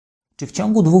Czy w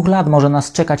ciągu 2 lat może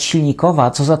nas czekać Silnikowa,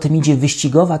 a co za tym idzie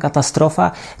wyścigowa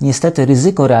katastrofa? Niestety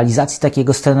ryzyko realizacji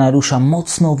takiego scenariusza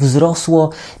mocno wzrosło.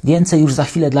 Więcej już za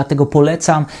chwilę, dlatego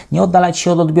polecam. Nie oddalać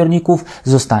się od odbiorników,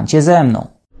 zostańcie ze mną.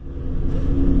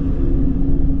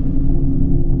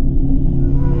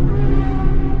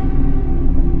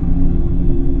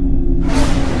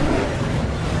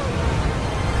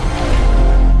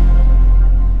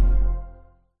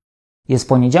 Jest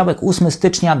poniedziałek, 8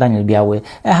 stycznia, Daniel Biały,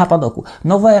 Echa, padoku.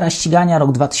 Nowa era ścigania,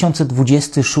 rok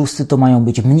 2026 to mają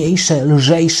być mniejsze,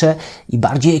 lżejsze i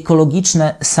bardziej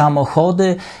ekologiczne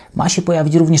samochody. Ma się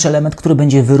pojawić również element, który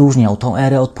będzie wyróżniał tą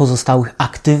erę od pozostałych,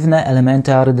 aktywne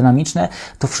elementy aerodynamiczne.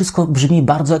 To wszystko brzmi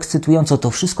bardzo ekscytująco, to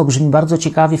wszystko brzmi bardzo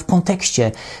ciekawie w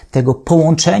kontekście tego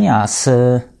połączenia z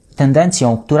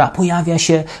tendencją, która pojawia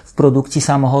się w produkcji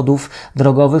samochodów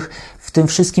drogowych. W tym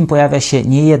wszystkim pojawia się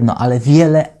nie jedno, ale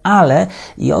wiele ale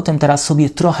i o tym teraz sobie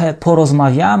trochę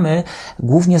porozmawiamy,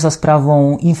 głównie za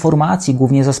sprawą informacji,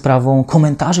 głównie za sprawą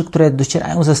komentarzy, które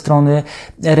docierają ze strony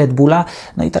Red Bulla.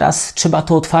 No i teraz trzeba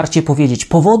to otwarcie powiedzieć.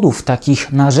 Powodów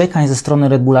takich narzekań ze strony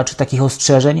Red Bulla, czy takich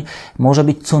ostrzeżeń może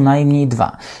być co najmniej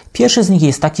 2. Pierwszy z nich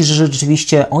jest taki, że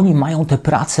rzeczywiście oni mają te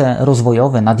prace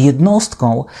rozwojowe nad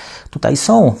jednostką. Tutaj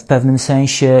są w pewnym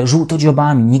sensie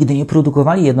żółtodziobami. Nigdy nie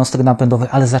produkowali jednostek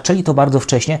napędowych, ale zaczęli to bardzo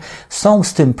wcześnie. Są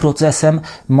z tym procesem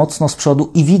mocno z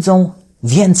przodu i widzą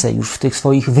więcej już w tych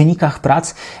swoich wynikach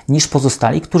prac niż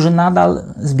pozostali, którzy nadal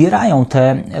zbierają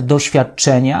te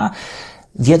doświadczenia.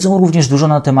 Wiedzą również dużo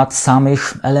na temat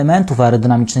samych elementów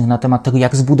aerodynamicznych, na temat tego,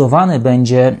 jak zbudowany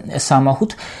będzie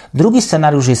samochód. Drugi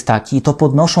scenariusz jest taki, to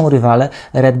podnoszą rywale,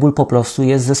 Red Bull po prostu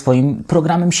jest ze swoim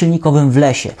programem silnikowym w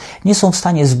lesie. Nie są w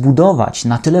stanie zbudować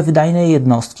na tyle wydajnej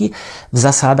jednostki w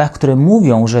zasadach, które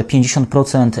mówią, że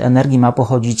 50% energii ma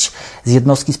pochodzić z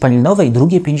jednostki spalinowej,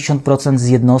 drugie 50% z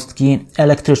jednostki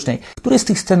elektrycznej. Który z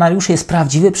tych scenariuszy jest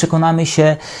prawdziwy, przekonamy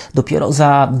się dopiero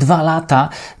za 2 lata,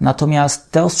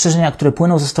 natomiast te ostrzeżenia, które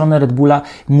płyną ze strony Red Bulla,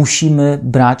 musimy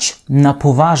brać na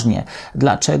poważnie.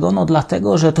 Dlaczego? No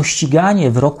dlatego, że to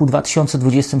ściganie w roku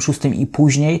 2026 i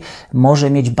później może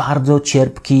mieć bardzo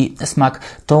cierpki smak.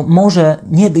 To może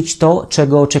nie być to,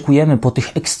 czego oczekujemy po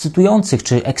tych ekscytujących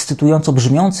czy ekscytująco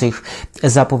brzmiących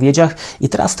zapowiedziach. I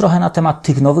teraz trochę na temat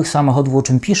tych nowych samochodów, o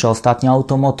czym pisze ostatnio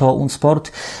Automoto und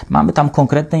Sport. Mamy tam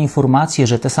konkretne informacje,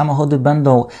 że te samochody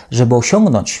będą, żeby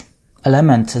osiągnąć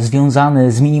element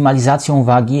związany z minimalizacją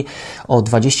wagi, o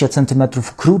 20 cm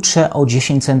krótsze, o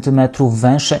 10 cm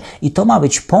węższe i to ma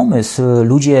być pomysł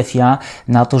ludzi FIA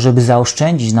na to, żeby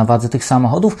zaoszczędzić na wadze tych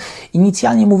samochodów.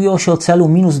 Inicjalnie mówiło się o celu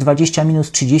minus 20,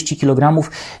 minus 30 kg.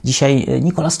 Dzisiaj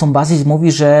Nicolas Tombazis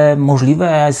mówi, że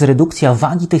możliwa jest redukcja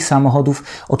wagi tych samochodów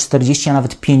o 40, a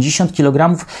nawet 50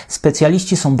 kg.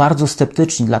 Specjaliści są bardzo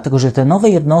sceptyczni, dlatego że te nowe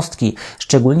jednostki,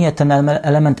 szczególnie ten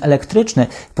element elektryczny,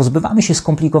 pozbywamy się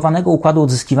skomplikowanego układu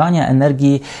odzyskiwania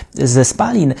energii ze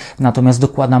spalin, natomiast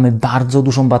dokładamy bardzo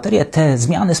dużą baterię. Te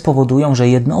zmiany spowodują, że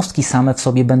jednostki same w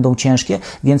sobie będą ciężkie,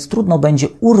 więc trudno będzie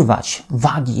urwać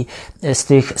wagi z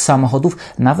tych samochodów,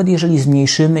 nawet jeżeli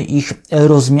zmniejszymy ich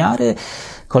rozmiary.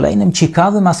 Kolejnym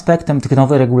ciekawym aspektem tych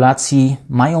nowych regulacji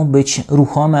mają być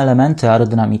ruchome elementy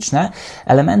aerodynamiczne,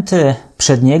 elementy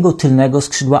przedniego, tylnego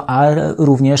skrzydła, a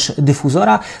również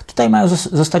dyfuzora. Tutaj mają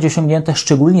zostać osiągnięte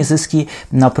szczególnie zyski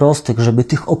na prostych, żeby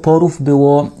tych oporów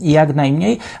było jak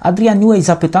najmniej. Adrian Newey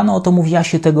zapytano o to, mówi: ja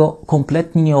się tego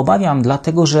kompletnie nie obawiam,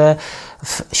 dlatego że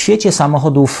w świecie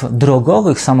samochodów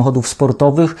drogowych, samochodów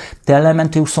sportowych te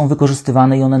elementy już są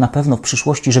wykorzystywane i one na pewno w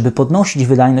przyszłości, żeby podnosić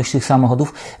wydajność tych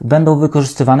samochodów, będą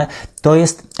wykorzystywane. To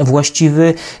jest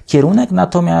właściwy kierunek,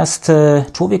 natomiast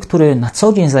człowiek, który na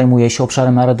co dzień zajmuje się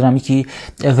obszarem aerodynamiki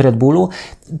w Red Bullu,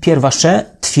 Pierwasze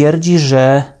twierdzi,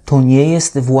 że to nie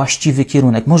jest właściwy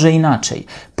kierunek. Może inaczej.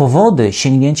 Powody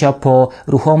sięgnięcia po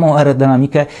ruchomą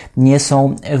aerodynamikę nie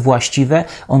są właściwe.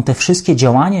 On te wszystkie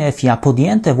działania FIA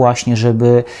podjęte właśnie,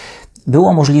 żeby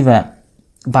było możliwe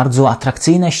bardzo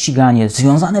atrakcyjne ściganie,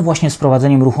 związane właśnie z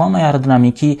prowadzeniem ruchomej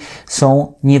aerodynamiki,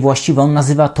 są niewłaściwe. On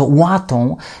nazywa to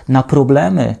łatą na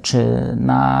problemy, czy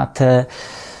na te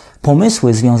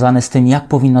pomysły związane z tym, jak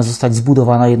powinna zostać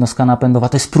zbudowana jednostka napędowa.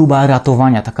 To jest próba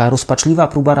ratowania, taka rozpaczliwa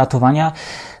próba ratowania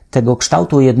tego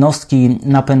kształtu jednostki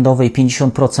napędowej,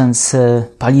 50% z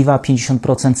paliwa,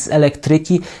 50% z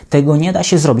elektryki. Tego nie da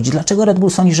się zrobić. Dlaczego Red Bull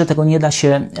sądzi, że tego nie da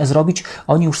się zrobić?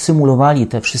 Oni już symulowali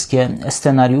te wszystkie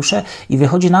scenariusze i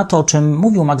wychodzi na to, o czym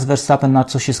mówił Max Verstappen, na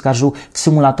co się skarżył w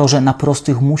symulatorze, na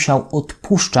prostych musiał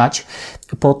odpuszczać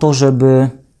po to, żeby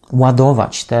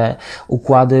ładować te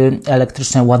układy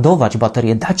elektryczne, ładować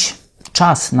baterie, dać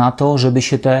czas na to, żeby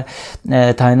się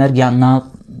ta energia na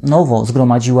nowo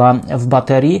zgromadziła w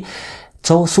baterii.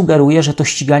 co sugeruje, że to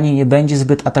ściganie nie będzie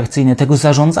zbyt atrakcyjne. Tego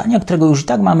zarządzania, którego już i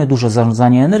tak mamy dużo,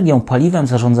 zarządzanie energią, paliwem,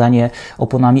 zarządzanie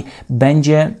oponami,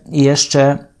 będzie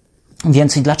jeszcze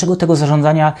więcej. Dlaczego tego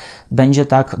zarządzania będzie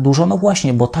tak dużo? No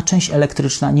właśnie, bo ta część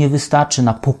elektryczna nie wystarczy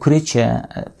na pokrycie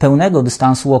pełnego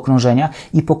dystansu okrążenia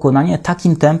i pokonanie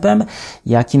takim tempem,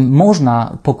 jakim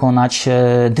można pokonać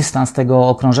dystans tego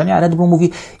okrążenia. Red Bull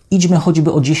mówi, idźmy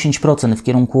choćby o 10% w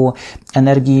kierunku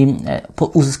energii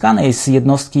uzyskanej z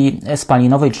jednostki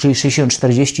spalinowej, czyli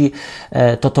 60-40.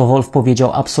 Toto Wolff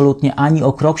powiedział absolutnie ani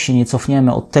o krok się nie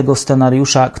cofniemy od tego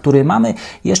scenariusza, który mamy.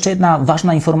 Jeszcze jedna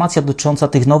ważna informacja dotycząca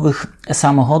tych nowych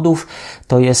samochodów,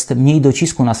 to jest mniej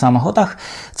docisku na samochodach,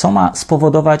 co ma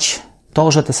spowodować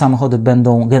to, że te samochody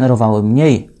będą generowały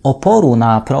mniej oporu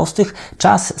na prostych,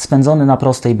 czas spędzony na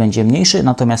prostej będzie mniejszy,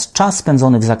 natomiast czas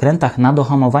spędzony w zakrętach, na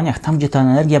dohamowaniach, tam gdzie ta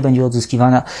energia będzie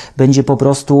odzyskiwana, będzie po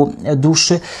prostu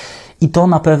dłuższy. I to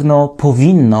na pewno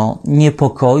powinno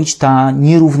niepokoić, ta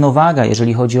nierównowaga,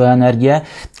 jeżeli chodzi o energię,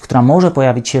 która może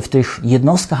pojawić się w tych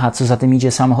jednostkach, a co za tym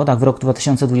idzie samochodach w roku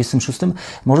 2026,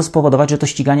 może spowodować, że to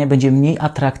ściganie będzie mniej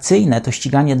atrakcyjne, to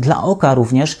ściganie dla oka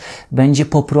również będzie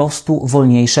po prostu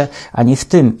wolniejsze, a nie w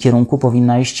tym kierunku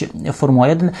powinna iść Formuła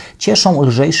 1. Cieszą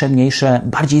lżejsze, mniejsze,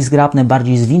 bardziej zgrabne,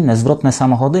 bardziej zwinne, zwrotne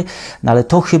samochody, no ale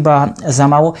to chyba za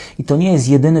mało i to nie jest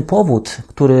jedyny powód,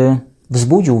 który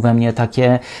wzbudził we mnie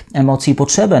takie emocje i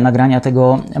potrzebę nagrania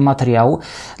tego materiału.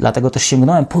 Dlatego też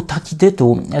sięgnąłem po taki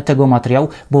tytuł tego materiału,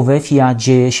 bo w FIA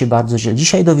dzieje się bardzo źle.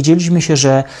 Dzisiaj dowiedzieliśmy się,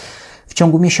 że w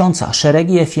ciągu miesiąca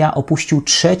szeregi FIA opuścił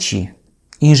trzeci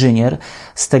inżynier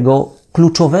z tego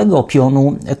kluczowego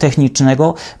pionu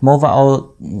technicznego. Mowa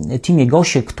o Timie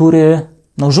Gossie, który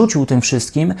rzucił tym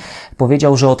wszystkim,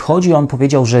 powiedział, że odchodzi, on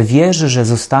powiedział, że wierzy, że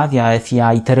zostawia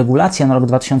FIA i te regulacje na rok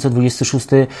 2026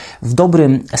 w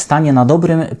dobrym stanie, na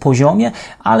dobrym poziomie,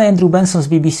 ale Andrew Benson z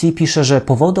BBC pisze, że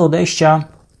powody odejścia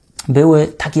były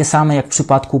takie same jak w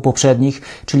przypadku poprzednich,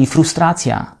 czyli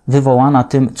frustracja wywołana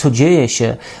tym, co dzieje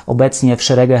się obecnie w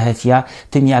szeregach FIA,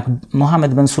 tym jak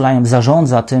Mohammed Ben Sulayem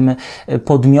zarządza tym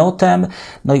podmiotem,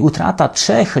 no i utrata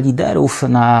trzech liderów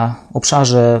na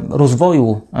obszarze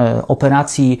rozwoju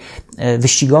operacji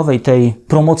wyścigowej, tej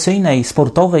promocyjnej,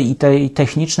 sportowej i tej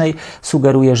technicznej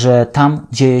sugeruje, że tam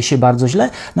dzieje się bardzo źle.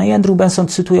 No i Andrew Benson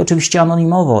cytuje oczywiście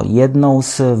anonimowo jedną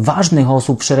z ważnych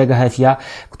osób w szeregach FIA,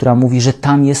 która mówi, że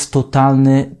tam jest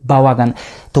totalny bałagan.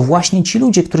 To właśnie ci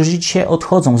ludzie, którzy dzisiaj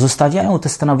odchodzą, zostawiają te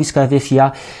stanowiska w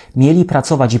FIA, mieli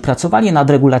pracować i pracowali nad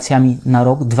regulacjami na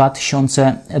rok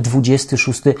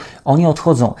 2026. Oni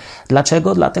odchodzą.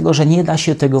 Dlaczego? Dlatego, że nie da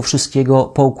się tego wszystkiego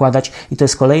poukładać i to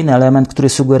jest kolejny element, który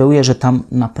sugeruje, że tam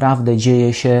naprawdę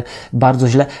dzieje się bardzo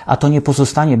źle, a to nie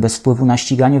pozostanie bez wpływu na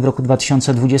ściganie w roku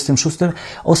 2026.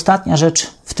 Ostatnia rzecz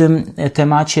w tym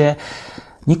temacie.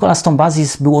 Nicolas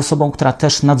Tombazis był osobą, która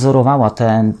też nadzorowała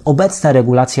te obecne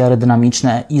regulacje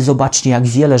aerodynamiczne i zobaczcie, jak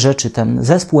wiele rzeczy ten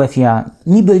zespół FIA,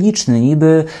 niby liczny,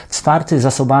 niby wsparty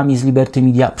zasobami z Liberty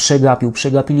Media, przegapił.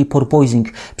 Przegapili porpoising,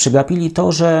 przegapili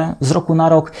to, że z roku na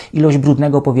rok ilość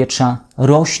brudnego powietrza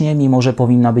rośnie, mimo że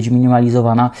powinna być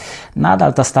minimalizowana.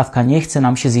 Nadal ta stawka nie chce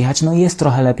nam się zjechać, no jest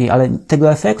trochę lepiej, ale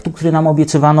tego efektu, który nam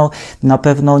obiecywano, na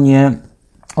pewno nie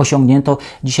osiągnięto.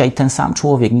 Dzisiaj ten sam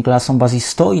człowiek, Nicolas Tombazis,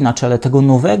 stoi na czele tego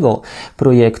nowego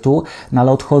projektu, no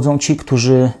ale odchodzą ci,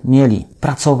 którzy mieli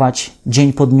pracować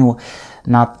dzień po dniu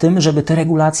nad tym, żeby te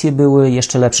regulacje były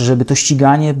jeszcze lepsze, żeby to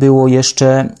ściganie było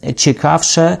jeszcze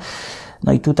ciekawsze.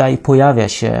 No i tutaj pojawia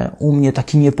się u mnie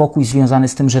taki niepokój związany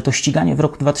z tym, że to ściganie w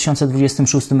roku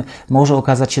 2026 może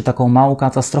okazać się taką małą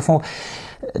katastrofą.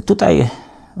 Tutaj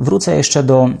wrócę jeszcze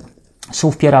do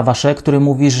słów Pierre'a Vache, który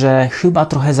mówi, że chyba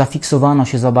trochę zafiksowano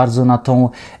się za bardzo na tą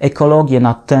ekologię,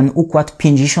 na ten układ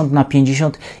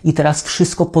 50/50 i teraz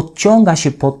wszystko podciąga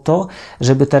się pod to,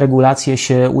 żeby te regulacje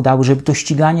się udały, żeby to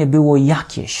ściganie było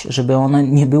jakieś, żeby ono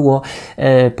nie było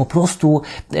po prostu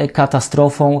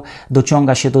katastrofą.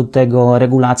 Dociąga się do tego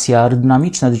regulacje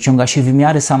aerodynamiczne, dociąga się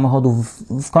wymiary samochodów,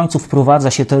 w końcu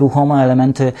wprowadza się te ruchome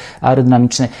elementy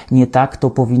aerodynamiczne. Nie tak to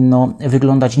powinno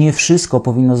wyglądać, nie wszystko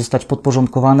powinno zostać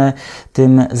podporządkowane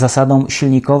tym zasadom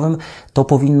silnikowym, to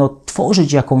powinno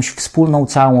tworzyć jakąś wspólną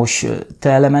całość.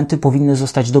 Te elementy powinny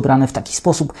zostać dobrane w taki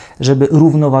sposób, żeby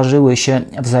równoważyły się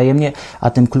wzajemnie, a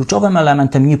tym kluczowym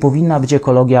elementem nie powinna być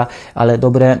ekologia, ale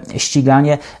dobre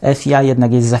ściganie. FIA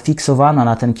jednak jest zafiksowana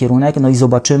na ten kierunek, no i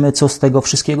zobaczymy, co z tego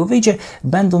wszystkiego wyjdzie.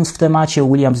 Będąc w temacie,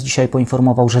 Williams dzisiaj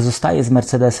poinformował, że zostaje z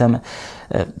Mercedesem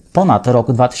ponad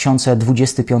rok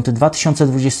 2025,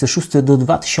 2026 do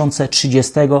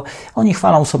 2030. Oni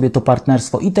chwalą sobie to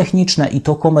partnerstwo i techniczne, i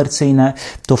to komercyjne.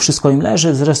 To wszystko im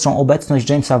leży. Zresztą obecność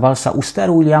Jamesa Vallsa u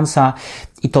steru Williamsa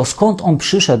i to skąd on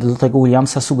przyszedł do tego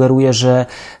Williamsa sugeruje, że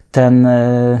ten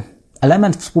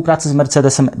element współpracy z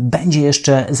Mercedesem będzie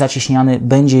jeszcze zacieśniany,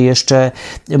 będzie jeszcze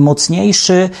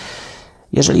mocniejszy.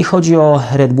 Jeżeli chodzi o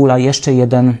Red Bulla, jeszcze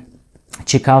jeden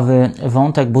ciekawy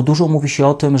wątek, bo dużo mówi się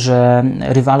o tym, że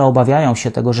rywale obawiają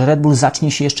się tego, że Red Bull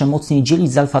zacznie się jeszcze mocniej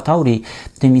dzielić z Alfa Tauri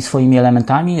tymi swoimi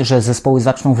elementami, że zespoły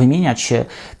zaczną wymieniać się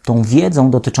tą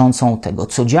wiedzą dotyczącą tego,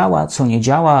 co działa, co nie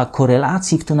działa,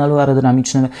 korelacji w tunelu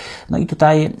aerodynamicznym. No i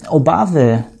tutaj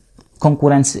obawy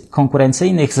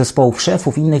konkurencyjnych zespołów,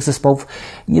 szefów innych zespołów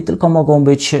nie tylko mogą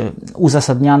być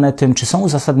uzasadniane tym, czy są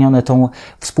uzasadnione tą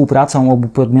współpracą obu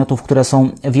podmiotów, które są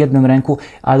w jednym ręku,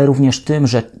 ale również tym,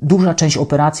 że duża część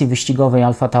operacji wyścigowej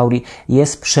Alfa Tauri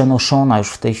jest przenoszona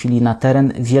już w tej chwili na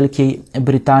teren Wielkiej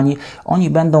Brytanii. Oni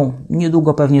będą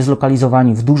niedługo pewnie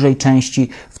zlokalizowani w dużej części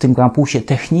w tym kampusie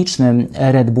technicznym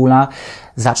Red Bulla.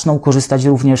 Zaczną korzystać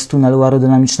również z tunelu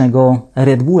aerodynamicznego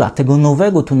Red Bulla, tego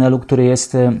nowego tunelu, który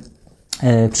jest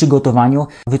przygotowaniu,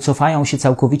 wycofają się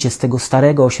całkowicie z tego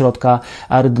starego ośrodka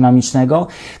aerodynamicznego.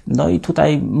 No i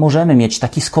tutaj możemy mieć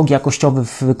taki skok jakościowy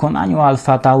w wykonaniu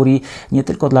Alfa Tauri, nie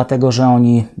tylko dlatego, że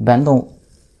oni będą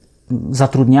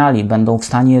zatrudniali, będą w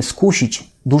stanie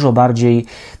skusić dużo bardziej,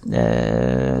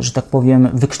 że tak powiem,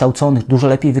 wykształconych, dużo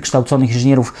lepiej wykształconych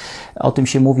inżynierów. O tym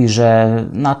się mówi, że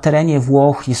na terenie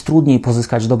Włoch jest trudniej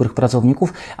pozyskać dobrych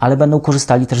pracowników, ale będą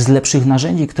korzystali też z lepszych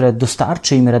narzędzi, które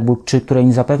dostarczy im Red Bull, czy które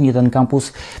im zapewni ten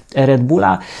kampus Red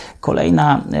Bulla.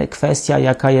 Kolejna kwestia,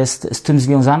 jaka jest z tym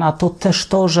związana, to też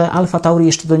to, że Alfa Tauri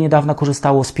jeszcze do niedawna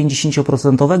korzystało z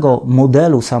 50%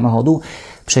 modelu samochodu,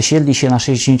 przesiedli się na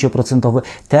 60%,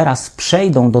 teraz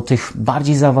przejdą do tych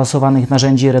bardziej zaawansowanych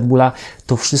narzędzi Red Bulla.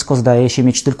 To wszystko zdaje się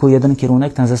mieć tylko jeden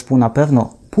kierunek. Ten zespół na pewno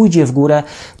pójdzie w górę.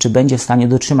 Czy będzie w stanie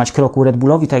dotrzymać kroku Red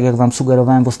Bullowi, tak jak Wam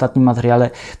sugerowałem w ostatnim materiale,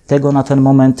 tego na ten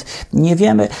moment nie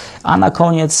wiemy. A na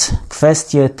koniec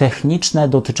kwestie techniczne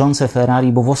dotyczące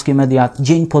Ferrari, bo włoskie media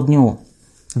dzień po dniu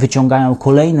wyciągają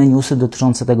kolejne newsy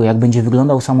dotyczące tego, jak będzie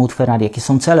wyglądał samochód Ferrari, jakie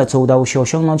są cele, co udało się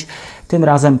osiągnąć. Tym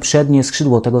razem przednie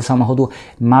skrzydło tego samochodu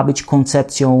ma być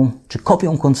koncepcją, czy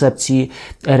kopią koncepcji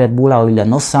Red Bulla, o ile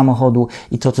nos samochodu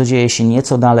i to, co dzieje się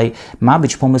nieco dalej, ma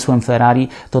być pomysłem Ferrari,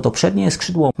 to przednie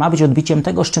skrzydło ma być odbiciem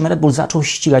tego, z czym Red Bull zaczął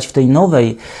ścigać w tej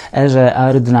nowej erze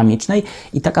aerodynamicznej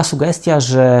i taka sugestia,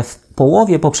 że w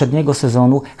połowie poprzedniego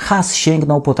sezonu Haas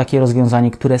sięgnął po takie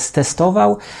rozwiązanie, które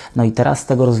stestował, no i teraz z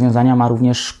tego rozwiązania ma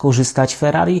również korzystać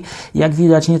Ferrari. Jak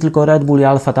widać, nie tylko Red Bull i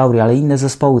Alfa Tauri, ale inne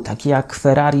zespoły, takie jak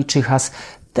Ferrari czy Haas,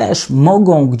 też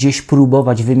mogą gdzieś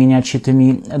próbować wymieniać się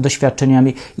tymi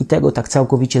doświadczeniami i tego tak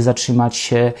całkowicie zatrzymać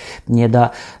się nie da.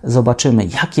 Zobaczymy,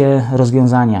 jakie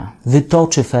rozwiązania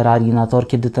wytoczy Ferrari na tor,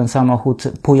 kiedy ten samochód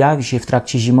pojawi się w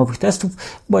trakcie zimowych testów,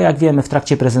 bo jak wiemy, w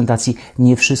trakcie prezentacji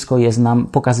nie wszystko jest nam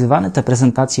pokazywane. Te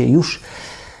prezentacje już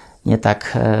nie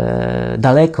tak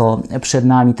daleko przed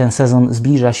nami. Ten sezon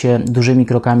zbliża się dużymi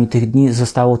krokami, tych dni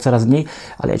zostało coraz mniej,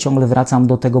 ale ja ciągle wracam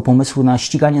do tego pomysłu na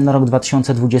ściganie na rok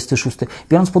 2026.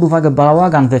 Biorąc pod uwagę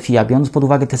bałagan we FIA, biorąc pod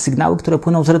uwagę te sygnały, które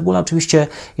płyną z Red Bulla, oczywiście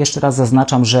jeszcze raz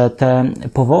zaznaczam, że te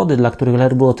powody, dla których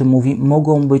Red Bull o tym mówi,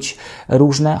 mogą być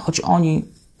różne, choć oni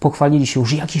pochwalili się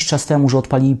już jakiś czas temu, że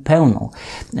odpalili pełną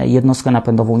jednostkę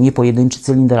napędową, nie pojedynczy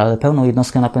cylinder, ale pełną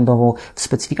jednostkę napędową w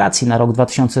specyfikacji na rok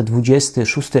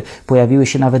 2026. Pojawiły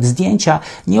się nawet zdjęcia,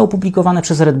 nie opublikowane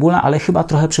przez Red Bulla, ale chyba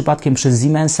trochę przypadkiem przez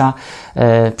Siemensa,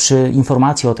 przy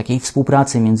informacji o takiej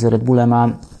współpracy między Red Bullem a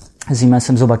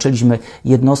Siemensem zobaczyliśmy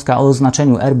jednostkę o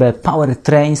oznaczeniu RB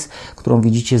Powertrains, którą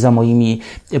widzicie za moimi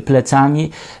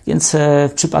plecami, więc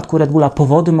w przypadku Red Bulla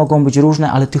powody mogą być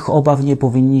różne, ale tych obaw nie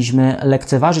powinniśmy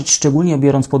lekceważyć, szczególnie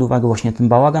biorąc pod uwagę właśnie ten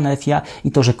bałagan FIA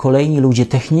i to, że kolejni ludzie,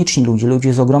 techniczni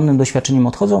ludzie z ogromnym doświadczeniem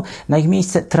odchodzą, na ich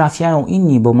miejsce trafiają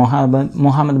inni, bo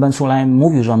Mohamed Ben Sulayem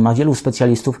mówił, że on ma wielu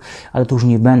specjalistów, ale to już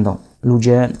nie będą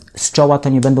ludzie z czoła, to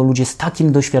nie będą ludzie z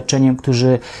takim doświadczeniem,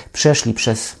 którzy przeszli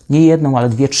przez nie jedną, ale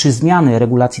 2-3 zmiany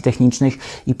regulacji technicznych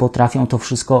i potrafią to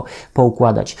wszystko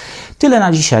poukładać. Tyle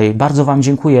na dzisiaj. Bardzo Wam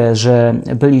dziękuję, że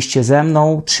byliście ze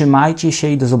mną. Trzymajcie się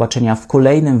i do zobaczenia w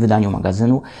kolejnym wydaniu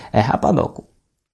magazynu Echa Padoku.